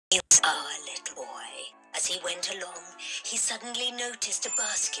Little boy. As he went along, he suddenly noticed a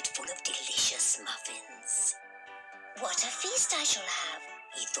basket full of delicious muffins. What a feast I shall have,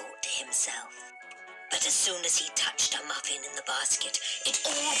 he thought to himself. But as soon as he touched a muffin in the basket, it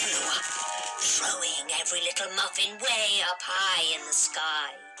all blew up, throwing every little muffin way up high in the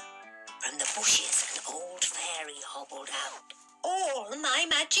sky. From the bushes, an old fairy hobbled out. All my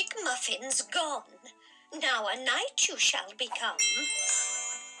magic muffins gone. Now a knight you shall become.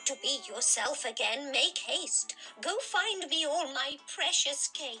 To be yourself again, make haste. Go find me all my precious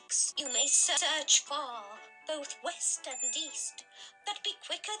cakes. You may search far, both west and east, but be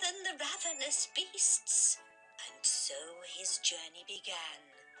quicker than the ravenous beasts. And so his journey began,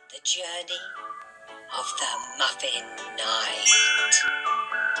 the journey of the Muffin Knight.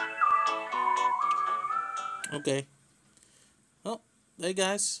 Okay. Well, hey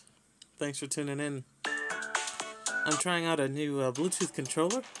guys. Thanks for tuning in. I'm trying out a new Bluetooth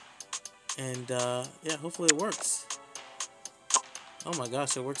controller. And, yeah, hopefully it works. Oh my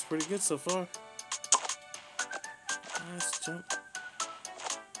gosh, it works pretty good so far. Nice jump.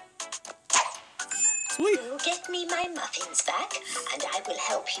 Sweet! You'll get me my muffins back, and I will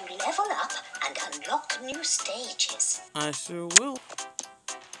help you level up and unlock new stages. I sure will.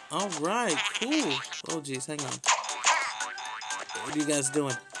 Alright, cool. Oh geez, hang on. What are you guys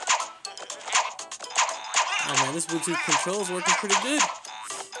doing? Oh man, this Bluetooth control is working pretty good.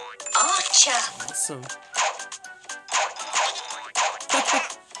 Archer! Awesome.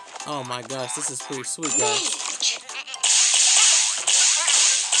 Oh my gosh, this is pretty sweet, guys.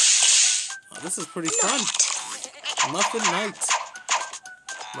 Oh, this is pretty fun. Muffin Knight.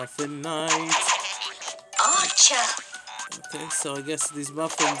 Muffin Knight. Archer! Okay, so I guess these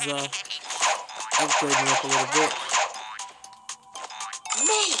muffins upgrade me up a little bit.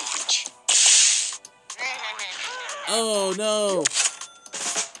 Mage! Oh no!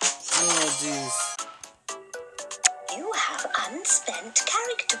 Oh jeez. You have unspent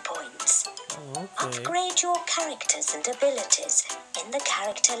character points. Oh, okay. Upgrade your characters and abilities in the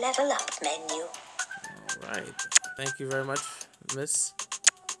character level up menu. Alright. Thank you very much, Miss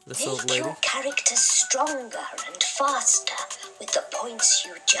Old Make Lady. your characters stronger and faster with the points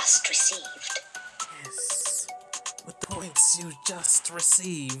you just received. Yes. With the points you just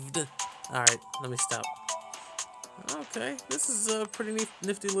received. Alright, let me stop. Okay, this is a pretty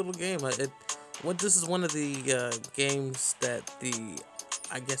nifty little game. This is one of the games that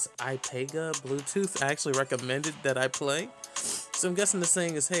I guess iPega Bluetooth actually recommended that I play. So I'm guessing the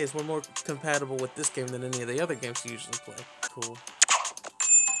saying is, hey, it's one more compatible with this game than any of the other games you usually play. Cool.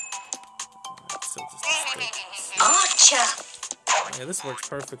 Alright, so just Archer! yeah, this works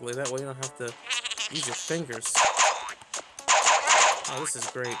perfectly. That way you don't have to use your fingers. Oh, this is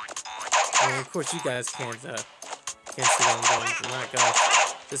great. I mean, of course, you guys can't see what I'm doing. Oh my gosh,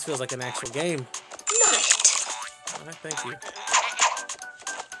 this feels like an actual game. Knight! Alright, thank you.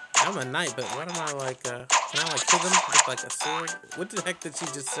 I'm a knight, but what am I like? Can I like kill them with like a sword? What the heck did she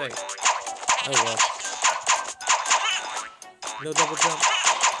just say? Oh well. No double jump.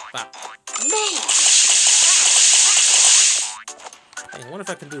 Bop. Mage! Hey, I wonder if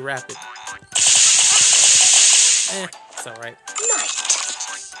I can do rapid. It's alright. Knight!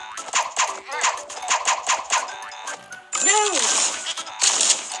 No!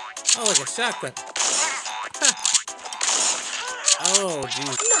 Oh, like a shotgun. Huh. Oh, geez.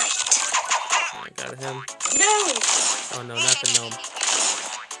 Knight! I got him. No! Oh no, not the gnome.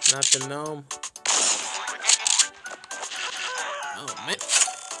 Not the gnome. Oh man.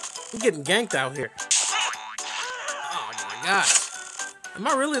 I'm getting ganked out here. Oh my gosh. Am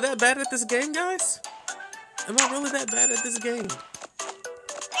I really that bad at this game, guys? Am I really that bad at this game?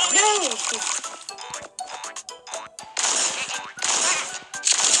 No!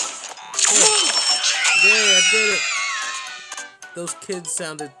 Yeah, I did it. Those kids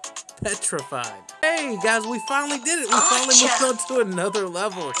sounded petrified. Hey guys, we finally did it. We finally moved on to another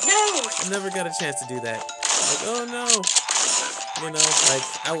level. No! I never got a chance to do that. Like, oh no. You know, like,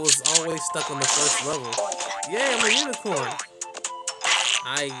 I was always stuck on the first level. Yeah, I'm a unicorn.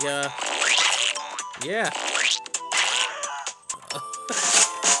 Yeah.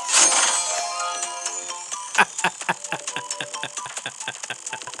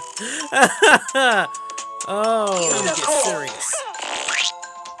 Oh, let me get serious.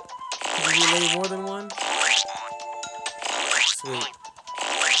 Can you relay more than one? Sweet.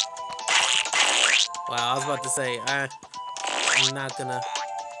 Wow, I was about to say, I'm not gonna...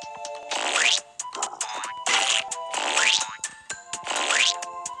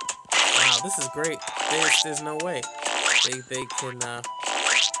 Wow, this is great. There's no way. They can,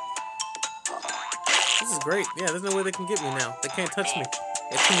 This is great. Yeah, there's no way they can get me now. They can't touch me.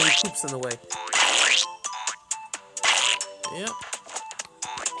 Got too many poops in the way. Yep.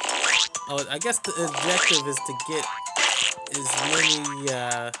 Oh, I guess the objective is to get as many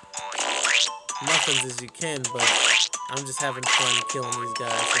muffins as you can, but I'm just having fun killing these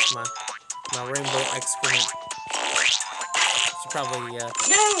guys with my rainbow excrement. Should probably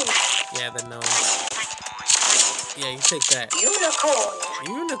yeah, the gnome. Yeah, you take that. Unicorn.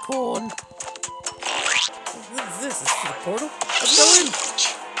 Unicorn. What is this? Is this a portal? Let's go in. I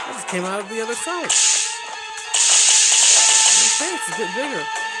just came out of the other side. Okay, it's a bit bigger.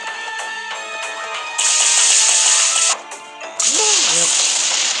 Yep.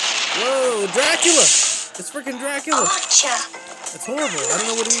 Whoa, Dracula! It's freaking Dracula! That's horrible. I don't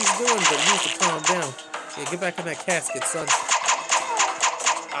know what he was doing, but he needs to calm down. Yeah, get back in that casket, son.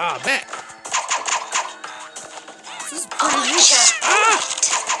 Ah, back! This is pretty neat. Ah!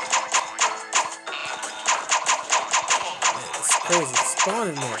 Yeah, it's crazy. It's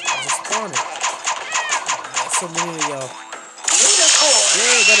spawning there. It's spawning. There's so many of y'all.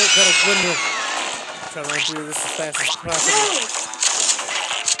 Yeah, gotta win here. Try to run through this as fast as possible.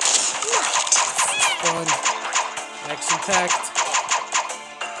 Fun. Action-packed.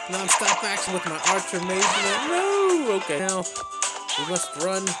 Non-stop action with my archer mage. No! Okay, now we must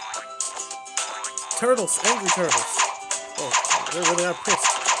run. Turtles, angry turtles. Oh, they really are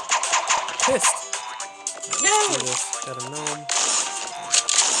pissed. Pissed. Let's do this. Got a gnome.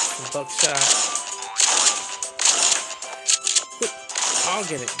 Some buckshot. Quit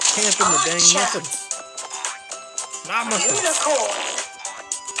hogging it. Camping the dang muffins. My muffins.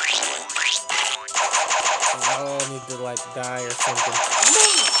 I all need to like die or something.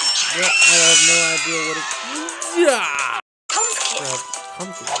 Yeah, I have no idea what it. Yeah.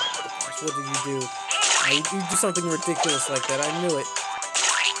 Pumpkin. What do you do? You do something ridiculous like that. I knew it.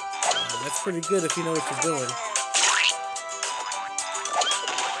 That's pretty good if you know what you're doing.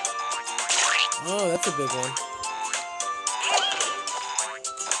 Oh, that's a big one.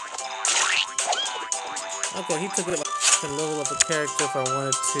 Okay, he took it like I can level up a character if I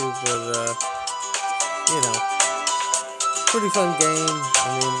wanted to, but you know, pretty fun game.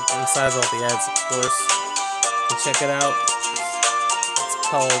 I mean, besides all the ads, of course. You can check it out. It's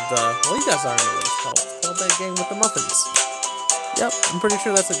called, well, you guys already know what it's called. It's called That Game with the Muffins. Yep, I'm pretty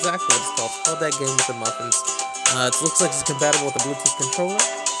sure that's exactly what it's called. It's called That Game with the Muffins. It looks like it's compatible with a Bluetooth controller.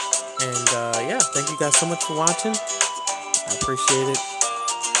 And, yeah, thank you guys so much for watching. I appreciate it.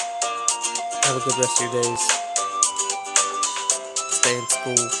 Have a good rest of your days. Stay in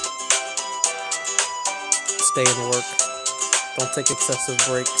school. Stay in work. Don't take excessive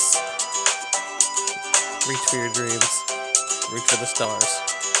breaks. Reach for your dreams. Reach for the stars.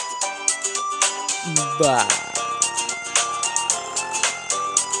 Bye.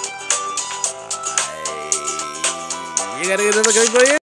 You gotta get another good